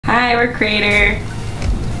Hi, we're Creator.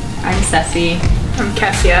 I'm Ceci. I'm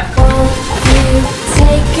Kessia. Won't you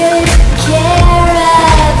take good care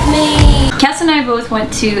of me? Kes and I both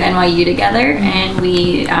went to NYU together, and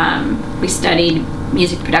we studied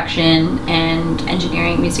music production and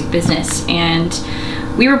engineering, music business, and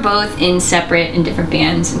we were both in separate and different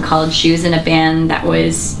bands in college. She was in a band that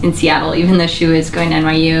was in Seattle, even though she was going to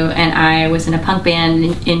NYU, and I was in a punk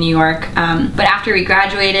band in New York. But after we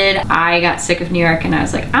graduated, I got sick of New York, and I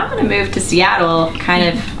was like, I'm gonna move to Seattle,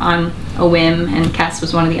 kind of on a whim, and Kes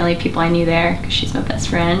was one of the only people I knew there, because she's my best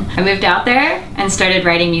friend. I moved out there and started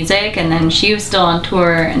writing music, and then she was still on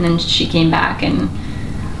tour, and then she came back, and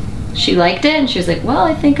she liked it, and she was like, well,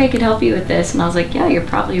 I think I could help you with this. And I was like, yeah, you're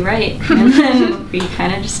probably right. And then we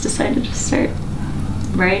kind of just decided to start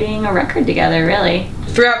writing a record together, really.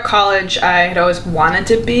 Throughout college, I had always wanted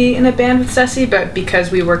to be in a band with Ceci, but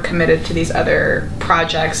because we were committed to these other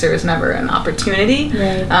projects, there was never an opportunity.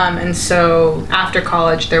 Right. And so after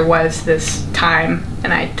college, there was this time,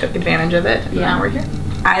 and I took advantage of it, and now we're here.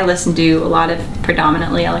 I listen to a lot of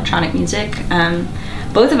predominantly electronic music.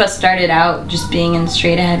 Both of us started out just being in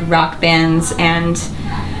straight ahead rock bands, and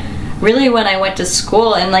really when I went to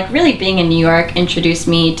school, and like really being in New York introduced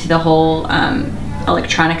me to the whole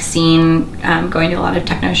electronic scene, going to a lot of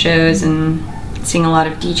techno shows and seeing a lot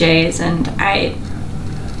of DJs, and I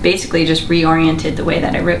basically just reoriented the way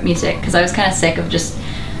that I wrote music, because I was kind of sick of just,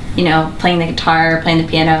 you know, playing the guitar, playing the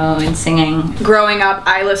piano, and singing. Growing up,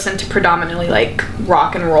 I listened to predominantly like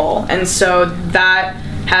rock and roll, and so that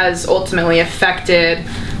has ultimately affected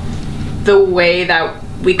the way that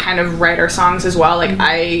we kind of write our songs as well. Like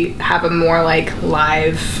I have a more like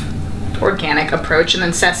live, organic approach, and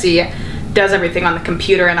then Ceci does everything on the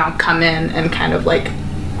computer, and I'll come in and kind of like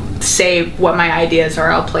say what my ideas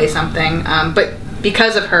are. I'll play something, but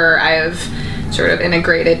because of her, I have sort of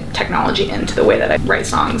integrated technology into the way that I write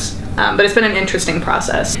songs. But it's been an interesting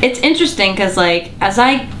process. It's interesting because like as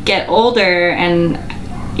I get older, and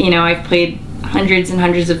you know, I've played hundreds and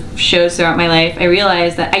hundreds of shows throughout my life, I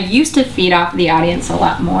realized that I used to feed off the audience a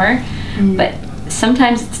lot more, but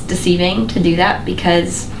sometimes it's deceiving to do that,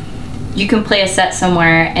 because you can play a set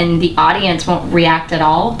somewhere and the audience won't react at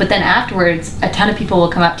all, but then afterwards a ton of people will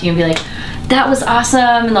come up to you and be like, that was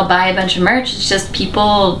awesome, and they'll buy a bunch of merch. It's just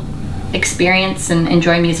people experience and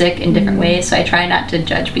enjoy music in different ways, so I try not to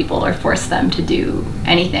judge people or force them to do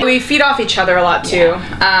anything. We feed off each other a lot too.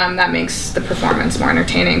 That makes the performance more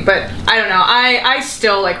entertaining, but I don't know, I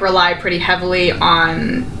still like rely pretty heavily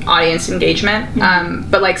on audience engagement,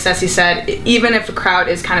 but like Ceci said, even if a crowd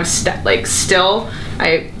is kind of still,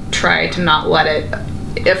 I try to not let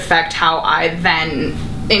it affect how I then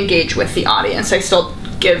engage with the audience. I still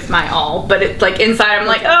give my all, but it like inside I'm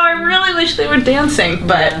like, oh, I really wish they were dancing,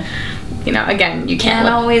 but you know, again, you can't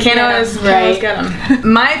always get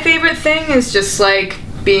them. My favorite thing is just like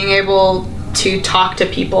being able to talk to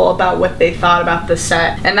people about what they thought about the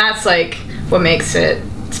set, and that's like what makes it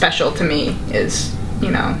special to me, is,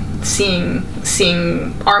 you know,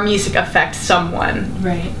 seeing our music affect someone,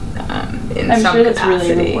 right? In I'm some sure capacity. that's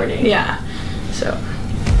really rewarding. Yeah. So